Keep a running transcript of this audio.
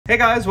Hey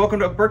guys, welcome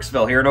to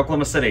Bricksville here in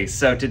Oklahoma City.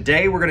 So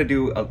today we're going to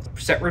do a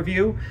set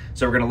review.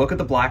 So we're going to look at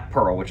the Black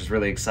Pearl, which is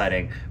really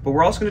exciting, but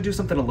we're also going to do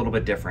something a little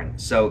bit different.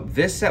 So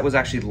this set was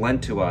actually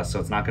lent to us, so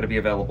it's not going to be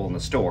available in the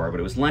store, but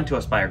it was lent to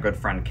us by our good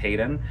friend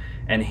Caden.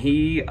 And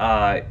he,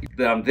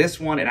 this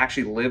one, it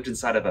actually lived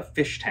inside of a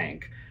fish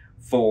tank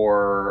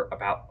for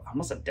about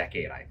almost a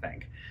decade, I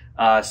think.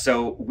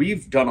 So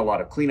we've done a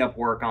lot of cleanup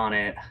work on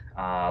it,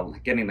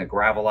 getting the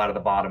gravel out of the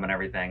bottom and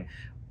everything,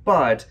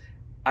 but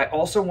I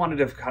also wanted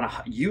to kind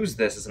of use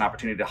this as an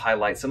opportunity to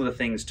highlight some of the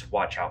things to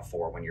watch out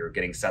for when you're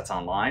getting sets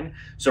online.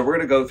 So we're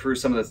going to go through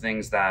some of the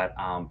things that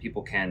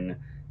people can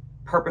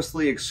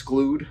purposely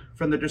exclude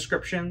from the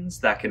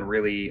descriptions that can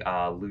really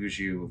lose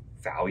you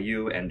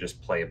value and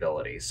just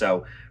playability.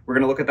 So we're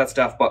going to look at that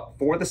stuff, but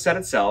for the set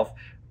itself,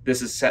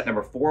 this is set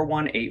number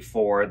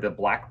 4184, the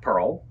Black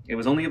Pearl. It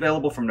was only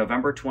available from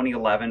November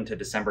 2011 to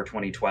December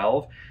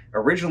 2012,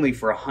 originally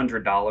for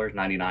 $100,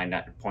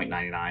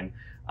 $99.99.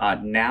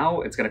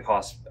 Now it's going to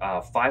cost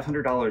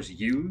 $500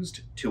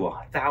 used to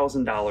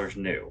 $1,000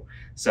 new.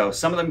 So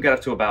some of them get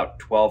up to about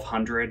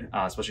 $1,200,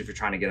 especially if you're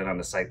trying to get it on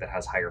a site that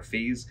has higher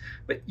fees.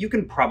 But you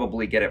can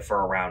probably get it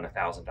for around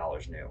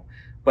 $1,000 new.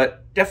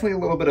 But definitely a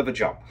little bit of a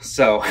jump.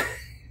 So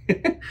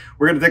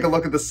we're going to take a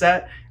look at the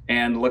set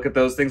and look at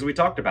those things we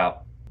talked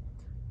about.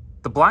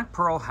 The Black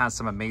Pearl has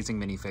some amazing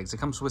minifigs. It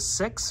comes with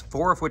 6,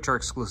 4 of which are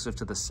exclusive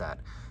to the set.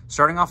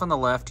 Starting off on the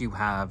left, you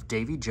have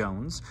Davy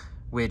Jones,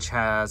 which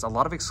has a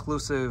lot of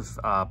exclusive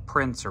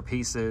prints or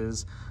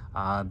pieces.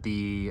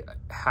 The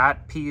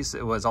hat piece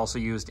was also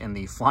used in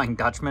the Flying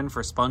Dutchman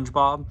for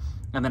SpongeBob.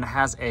 And then it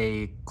has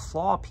a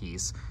claw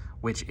piece,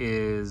 which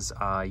is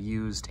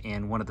used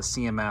in one of the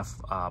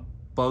CMF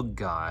bug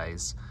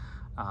guys.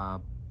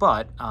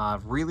 But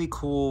really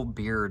cool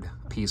beard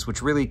piece,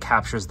 which really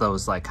captures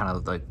those like kind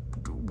of like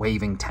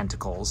waving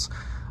tentacles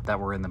that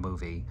were in the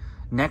movie.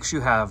 Next,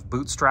 you have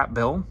Bootstrap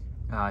Bill,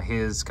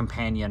 his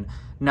companion.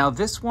 Now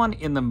this one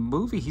in the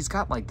movie, he's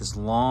got like this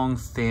long,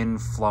 thin,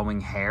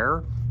 flowing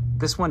hair.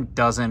 This one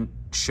doesn't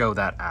show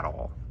that at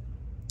all.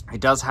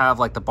 It does have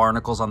like the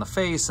barnacles on the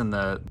face and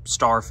the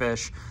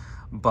starfish,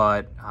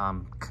 but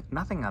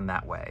nothing on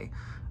that way.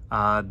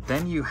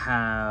 Then you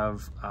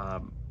have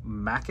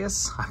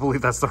Macus, I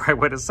believe that's the right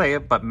way to say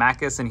it, but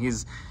Macus, and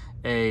he's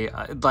a,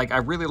 I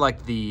really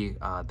like the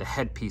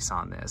headpiece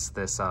on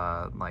this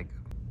like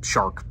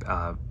shark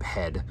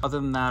head. Other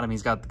than that, I mean,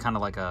 he's got kind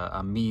of like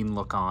a mean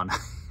look on.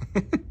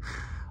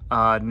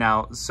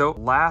 Now, so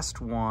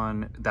last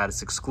one that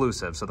is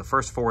exclusive, so the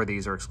first 4 of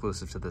these are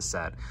exclusive to this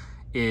set,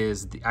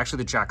 is actually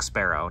the Jack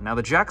Sparrow. Now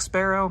the Jack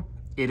Sparrow,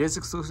 it is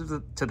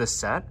exclusive to this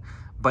set,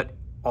 but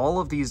all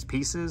of these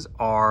pieces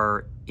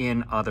are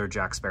in other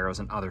Jack Sparrows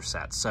and other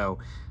sets. So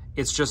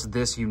it's just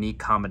this unique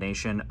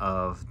combination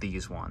of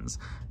these ones.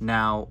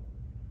 Now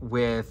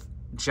with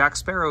Jack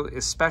Sparrow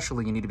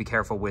especially, you need to be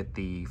careful with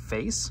the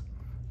face,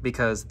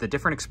 because the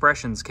different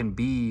expressions can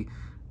be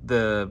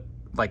the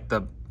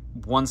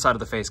one side of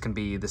the face can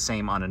be the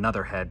same on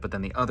another head, but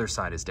then the other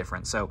side is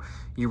different. So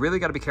you really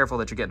got to be careful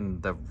that you're getting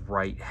the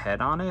right head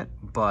on it,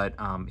 but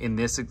in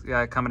this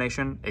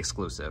combination,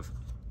 exclusive.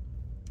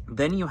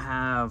 Then you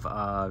have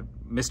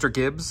Mr.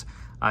 Gibbs,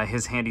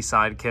 his handy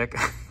sidekick,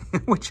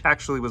 which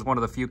actually was one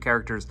of the few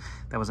characters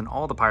that was in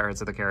all the Pirates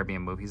of the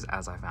Caribbean movies,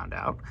 as I found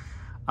out.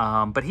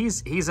 But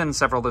he's in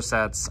several other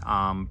sets,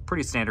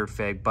 pretty standard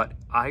fig, but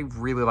I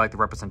really like the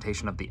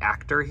representation of the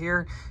actor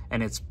here,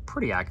 and it's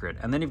pretty accurate.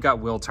 And then you've got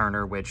Will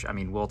Turner, which, I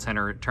mean, Will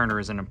Turner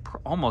is in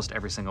almost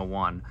every single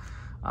one.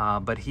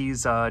 But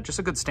he's just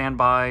a good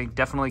standby,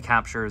 definitely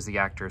captures the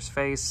actor's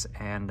face,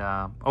 and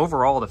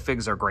overall the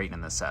figs are great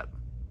in this set.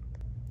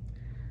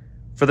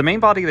 For the main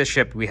body of the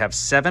ship, we have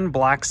 7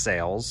 black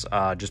sails,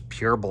 just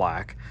pure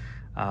black.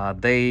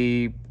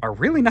 They are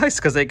really nice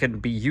because they can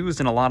be used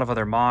in a lot of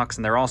other mocks,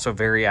 and they're also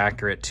very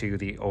accurate to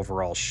the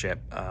overall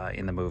ship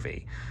in the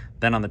movie.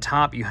 Then on the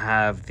top, you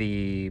have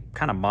the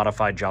kind of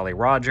modified Jolly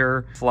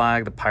Roger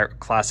flag, the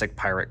classic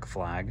pirate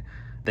flag.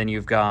 Then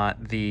you've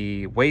got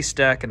the waist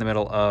deck in the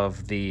middle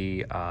of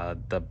the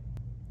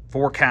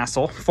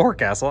forecastle.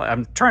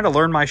 I'm trying to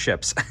learn my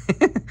ships.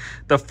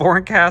 The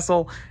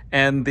forecastle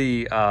and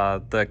the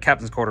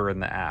captain's quarter in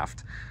the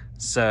aft.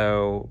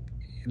 So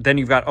then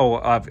you've got,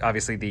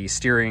 obviously the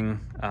steering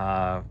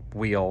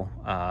wheel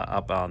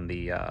up on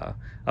the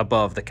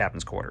above the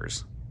captain's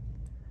quarters.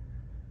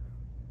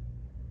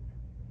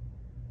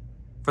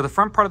 For the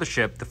front part of the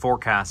ship, the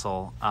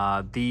forecastle,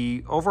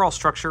 the overall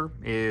structure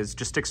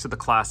just sticks to the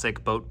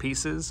classic boat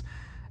pieces,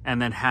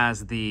 and then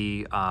has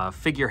the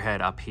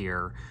figurehead up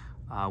here,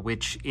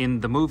 which in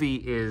the movie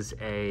is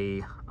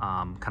a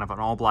kind of an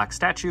all-black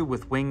statue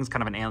with wings,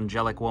 kind of an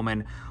angelic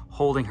woman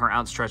holding her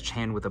outstretched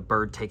hand with a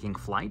bird taking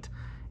flight.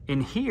 In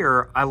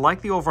here, I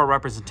like the overall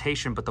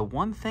representation, but the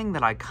one thing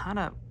that I kind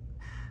of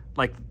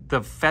like,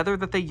 the feather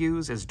that they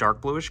use is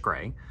dark bluish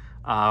gray,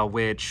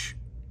 which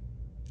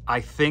I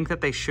think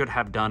that they should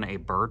have done a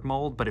bird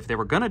mold, but if they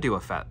were going to do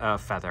a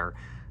feather,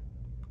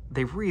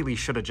 they really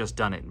should have just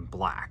done it in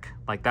black.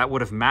 Like that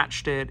would have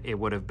matched it. It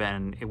would have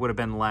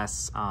been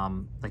less,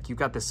 like you've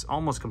got this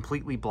almost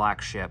completely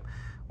black ship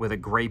with a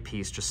gray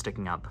piece just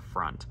sticking out the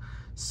front.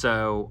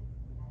 So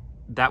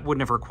that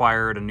wouldn't have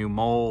required a new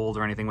mold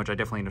or anything, which I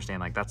definitely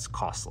understand, like that's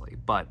costly.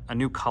 But a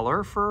new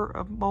color for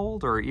a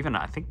mold, or even,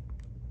 I think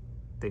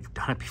they've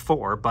done it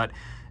before, but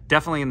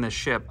definitely in this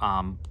ship,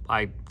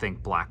 I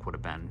think black would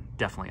have been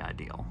definitely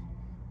ideal.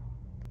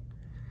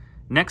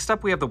 Next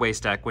up, we have the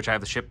waist deck, which I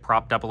have the ship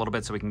propped up a little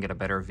bit so we can get a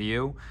better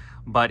view.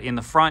 But in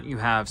the front, you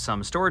have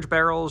some storage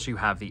barrels, you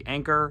have the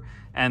anchor,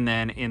 and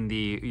then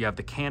you have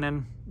the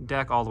cannon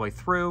deck all the way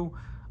through.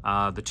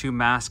 The two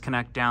masts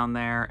connect down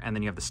there, and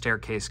then you have the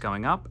staircase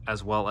going up,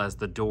 as well as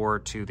the door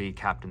to the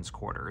captain's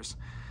quarters.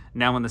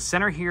 Now in the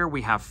center here,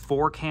 we have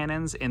 4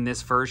 cannons in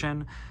this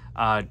version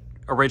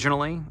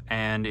originally,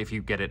 and if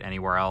you get it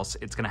anywhere else,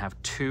 it's going to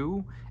have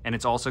 2, and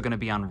it's also going to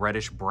be on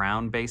reddish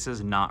brown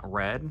bases, not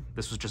red.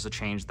 This was just a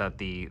change that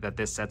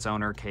this set's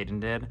owner, Caden,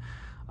 did.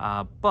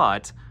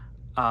 But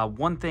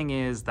one thing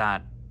is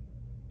that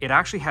it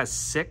actually has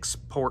 6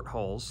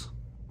 portholes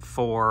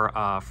for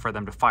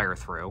them to fire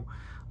through.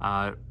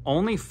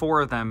 Only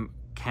 4 of them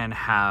can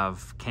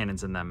have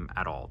cannons in them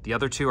at all. The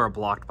other 2 are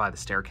blocked by the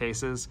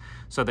staircases,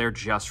 so they're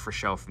just for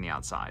show from the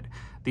outside.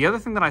 The other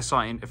thing that I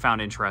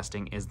found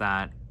interesting is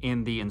that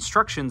in the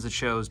instructions it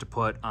shows to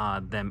put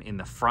them in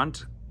the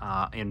front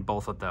in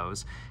both of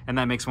those, and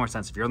that makes more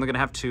sense. If you're only going to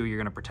have 2, you're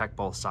going to protect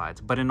both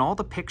sides. But in all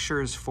the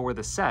pictures for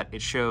the set,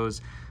 it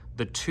shows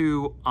the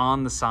 2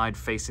 on the side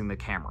facing the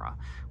camera,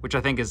 which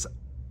I think is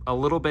a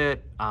little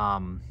bit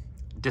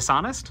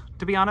dishonest,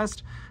 to be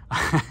honest.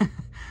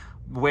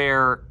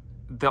 Where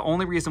the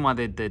only reason why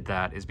they did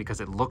that is because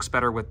it looks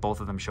better with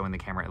both of them showing the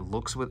camera. It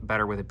looks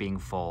better with it being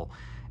full.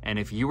 And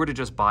if you were to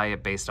just buy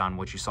it based on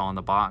what you saw in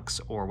the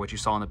box or what you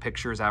saw in the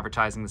pictures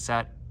advertising the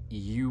set,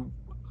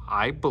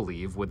 I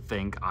believe,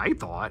 I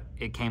thought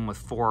it came with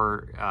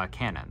 4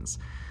 cannons.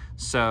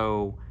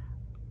 So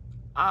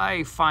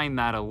I find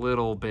that a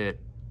little bit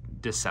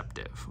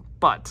deceptive.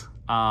 But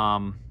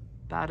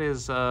that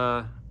is,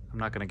 I'm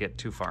not going to get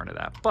too far into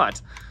that.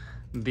 But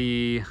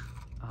the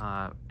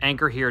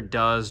anchor here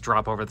does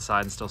drop over the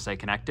side and still stay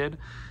connected,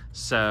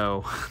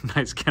 so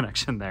nice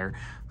connection there.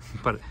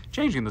 But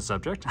changing the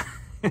subject.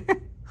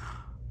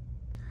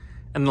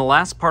 And the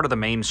last part of the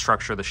main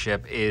structure of the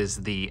ship is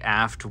the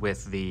aft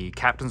with the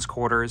captain's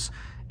quarters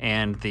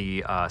and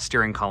the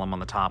steering column on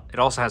the top. It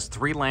also has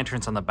 3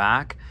 lanterns on the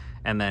back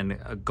and then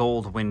a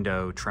gold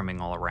window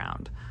trimming all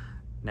around.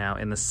 Now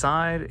in the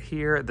side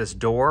here, this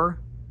door,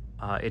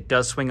 it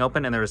does swing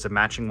open, and there's a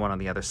matching one on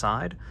the other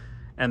side.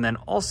 And then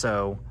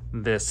also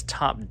this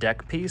top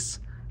deck piece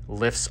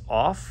lifts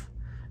off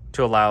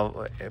to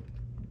allow,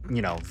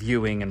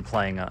 viewing and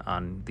playing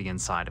on the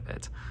inside of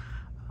it.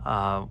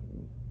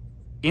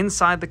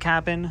 Inside the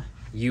cabin,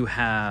 you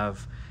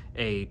have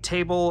a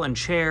table and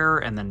chair,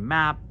 and then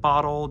map,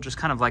 bottle, just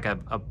kind of like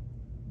a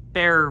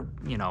bare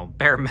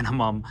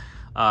minimum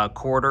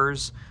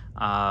quarters.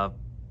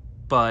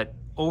 But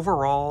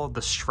overall,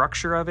 the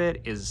structure of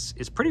it is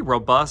pretty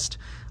robust.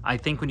 I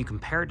think when you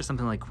compare it to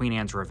something like Queen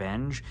Anne's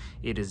Revenge,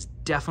 it is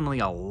definitely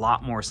a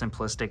lot more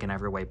simplistic in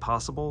every way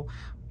possible.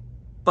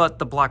 But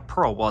the Black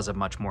Pearl was a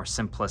much more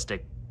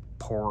simplistic,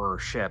 poorer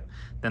ship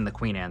than the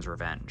Queen Anne's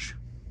Revenge.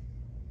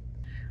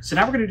 So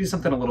now we're going to do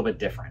something a little bit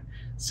different.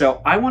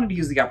 So I wanted to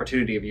use the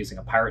opportunity of using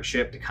a pirate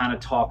ship to kind of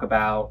talk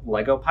about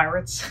Lego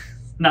pirates.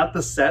 Not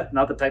the set,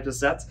 not the types of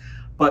sets,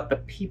 but the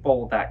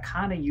people that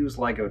kind of use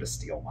Lego to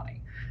steal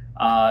money.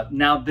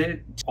 Now,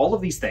 all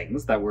of these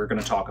things that we're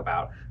going to talk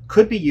about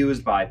could be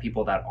used by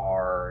people that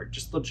are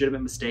just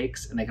legitimate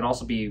mistakes, and they can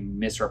also be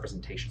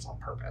misrepresentations on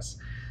purpose.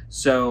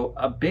 So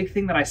a big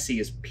thing that I see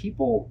is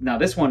people, now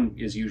this one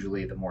is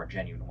usually the more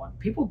genuine one,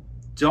 people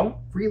don't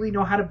really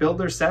know how to build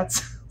their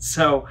sets.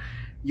 So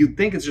you'd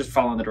think it's just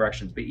following the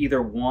directions, but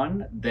either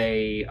one,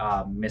 they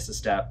miss a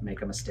step,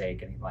 make a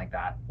mistake, anything like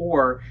that,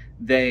 or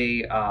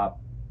they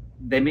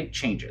make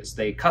changes,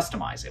 they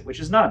customize it, which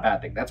is not a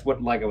bad thing. That's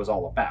what Lego is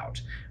all about.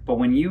 But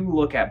when you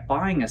look at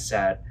buying a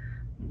set,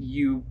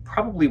 you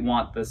probably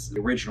want this the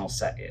original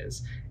set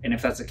is. And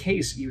if that's the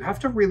case, you have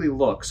to really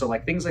look. So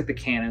like things like the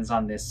cannons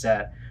on this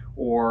set,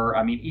 or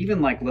I mean,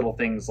 even like little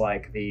things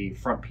like the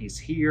front piece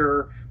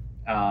here,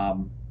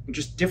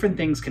 just different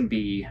things can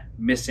be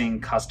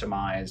missing,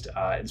 customized,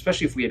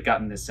 especially if we had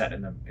gotten this set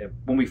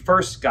when we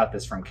first got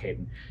this from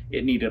Caden,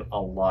 it needed a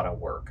lot of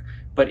work.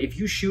 But if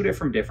you shoot it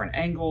from different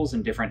angles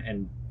and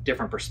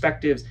different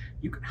perspectives,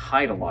 you can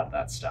hide a lot of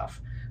that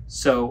stuff.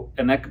 So,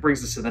 and that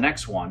brings us to the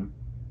next one.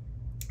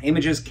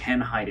 Images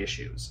can hide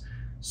issues.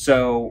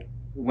 So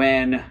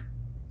when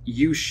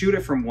you shoot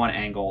it from one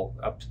angle,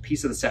 a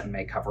piece of the set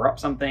may cover up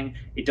something.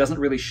 It doesn't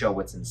really show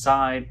what's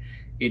inside.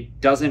 It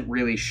doesn't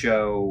really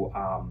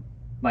show,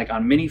 like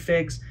on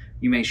minifigs,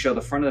 you may show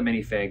the front of the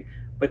minifig,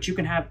 but you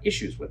can have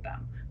issues with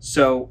them.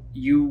 So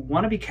you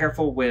want to be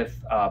careful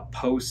with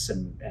posts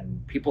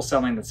and people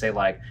selling that say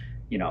like,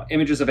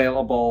 images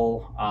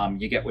available,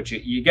 you get what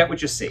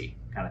you see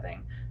kind of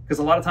thing. Because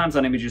a lot of times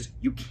on images,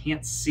 you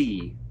can't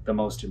see the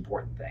most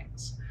important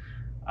things.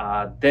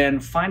 Then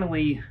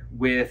finally,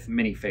 with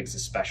minifigs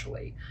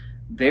especially,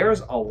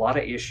 there's a lot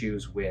of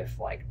issues with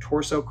like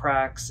torso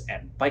cracks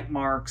and bite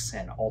marks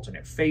and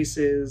alternate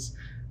faces,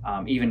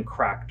 even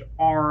cracked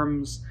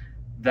arms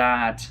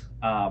that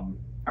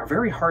are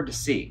very hard to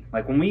see.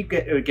 Like when we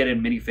get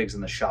in minifigs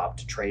in the shop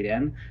to trade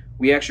in,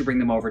 we actually bring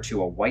them over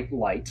to a white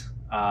light,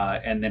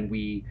 and then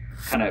we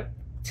kind of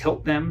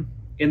tilt them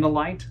in the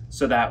light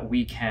so that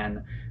we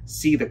can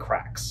see the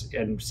cracks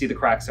and see the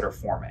cracks that are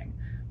forming.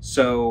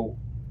 So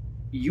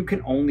you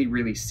can only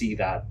really see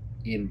that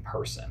in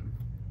person.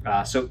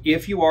 So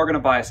if you are going to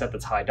buy a set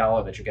that's high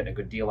dollar that you're getting a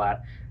good deal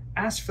at,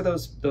 ask for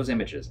those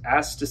images.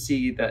 Ask to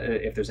see that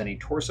if there's any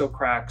torso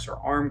cracks or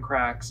arm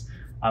cracks.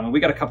 And we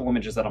got a couple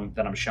images that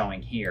I'm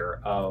showing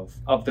here of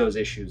those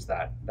issues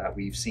that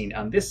we've seen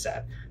on this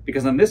set.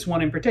 Because on this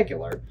one in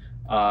particular,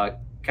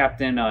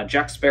 Captain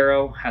Jack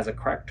Sparrow has a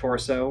cracked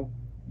torso.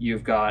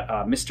 You've got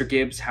Mr.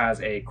 Gibbs has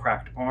a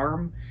cracked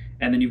arm.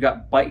 And then you've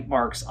got bite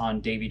marks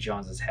on Davy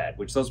Jones's head,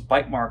 which those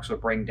bite marks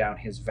would bring down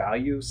his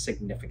value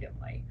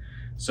significantly.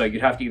 So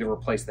you'd have to either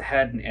replace the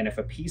head, and if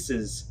a piece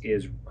is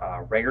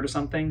rare to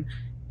something,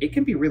 it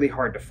can be really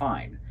hard to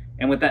find.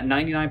 And with that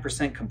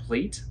 99%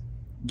 complete,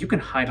 you can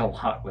hide a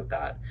lot with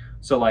that.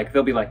 So like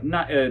they'll be like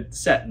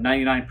set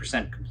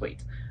 99%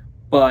 complete.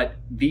 But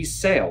these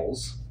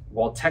sales,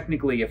 well,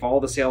 technically if all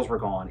the sales were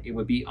gone, it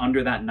would be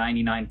under that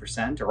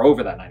 99%, or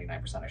over that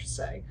 99%, I should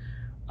say.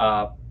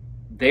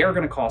 They are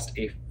going to cost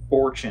a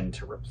fortune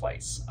to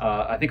replace.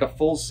 I think a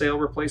full sale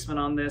replacement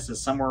on this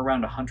is somewhere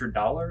around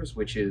 $100,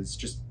 which is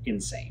just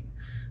insane.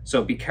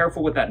 So be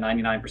careful with that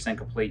 99%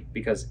 complete,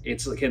 because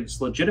it's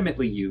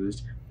legitimately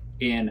used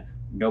in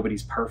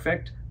Nobody's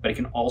Perfect, but it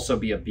can also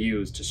be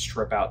abused to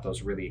strip out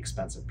those really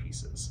expensive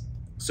pieces.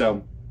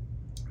 So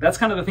that's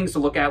kind of the things to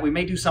look at. We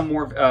may do some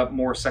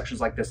more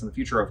sections like this in the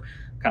future of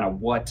kind of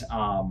what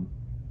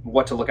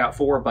to look out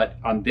for, but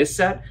on this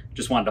set,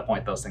 just wanted to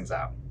point those things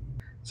out.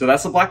 So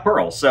that's the Black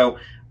Pearl. So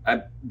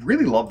I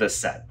really love this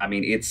set. I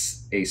mean,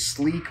 it's a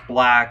sleek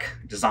black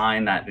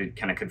design that it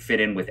kind of could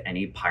fit in with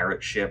any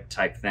pirate ship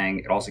type thing.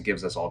 It also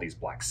gives us all these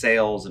black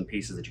sails and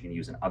pieces that you can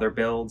use in other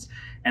builds.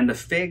 And the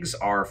figs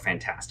are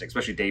fantastic,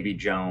 especially Davy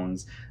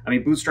Jones. I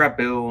mean, Bootstrap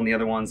Bill and the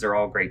other ones, they're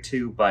all great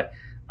too, but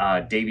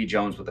Davy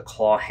Jones with the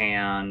claw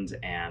hand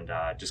and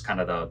just kind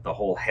of the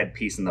whole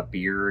headpiece and the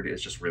beard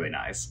is just really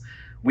nice.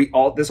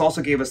 This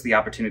also gave us the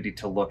opportunity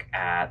to look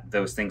at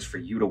those things for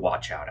you to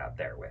watch out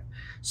there with.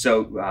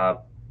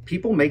 So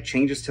people make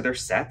changes to their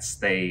sets.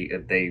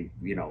 They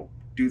you know,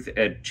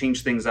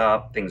 change things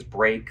up, things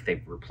break,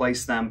 they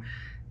replace them.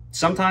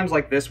 Sometimes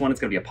like this one, it's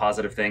gonna be a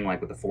positive thing,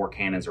 like with the 4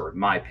 cannons, or in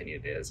my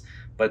opinion it is.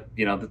 But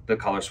you know, the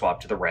color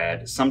swap to the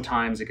red.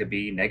 Sometimes it could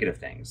be negative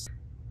things.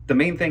 The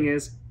main thing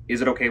is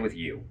it okay with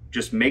you?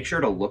 Just make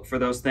sure to look for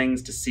those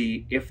things to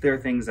see if they're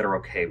things that are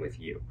okay with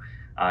you.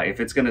 If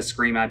it's gonna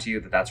scream out to you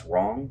that that's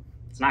wrong,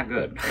 it's not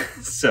good.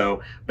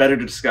 So better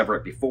to discover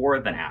it before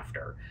than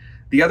after.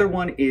 The other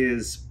one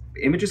is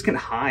images can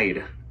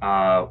hide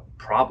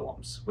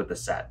problems with the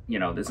set. You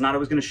know, it's not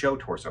always going to show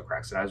torso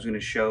cracks. It's always going to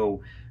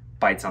show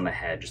bites on the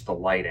head, just the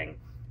lighting.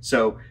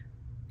 So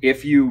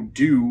if you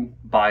do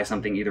buy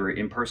something either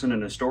in person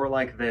in a store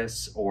like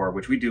this, or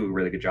which we do a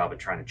really good job at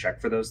trying to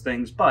check for those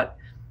things, but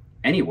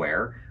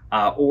anywhere,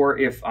 or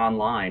if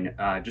online,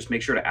 just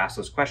make sure to ask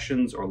those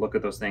questions or look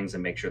at those things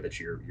and make sure that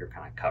you're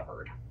kind of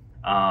covered.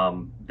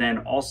 Then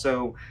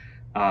also,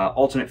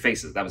 alternate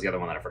faces, that was the other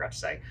one that I forgot to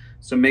say.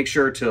 So make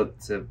sure to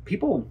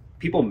people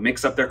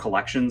mix up their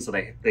collections, so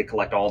they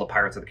collect all the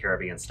Pirates of the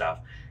Caribbean stuff.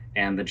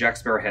 And the Jack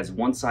Sparrow heads,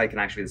 one side can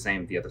actually be the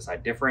same, the other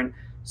side different.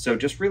 So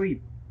just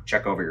really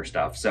check over your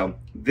stuff. So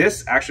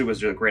this actually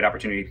was a great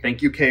opportunity.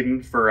 Thank you,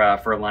 Caden,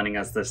 for lending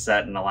us this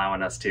set and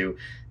allowing us to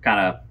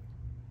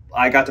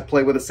I got to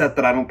play with a set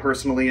that I don't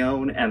personally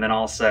own, and then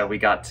also we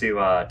got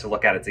to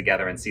look at it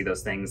together and see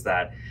those things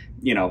that,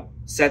 you know,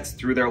 sets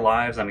through their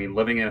lives. I mean,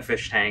 living in a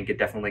fish tank, it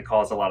definitely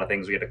caused a lot of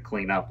things we had to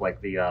clean up,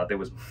 like there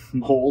was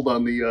mold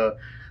on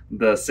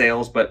the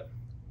sails, but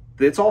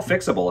it's all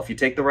fixable. If you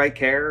take the right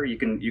care, you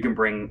can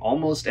bring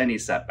almost any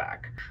set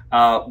back.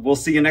 We'll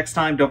see you next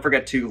time. Don't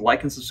forget to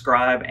like and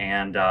subscribe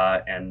and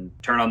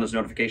turn on those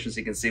notifications so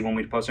you can see when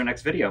we post our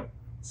next video.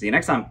 See you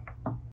next time.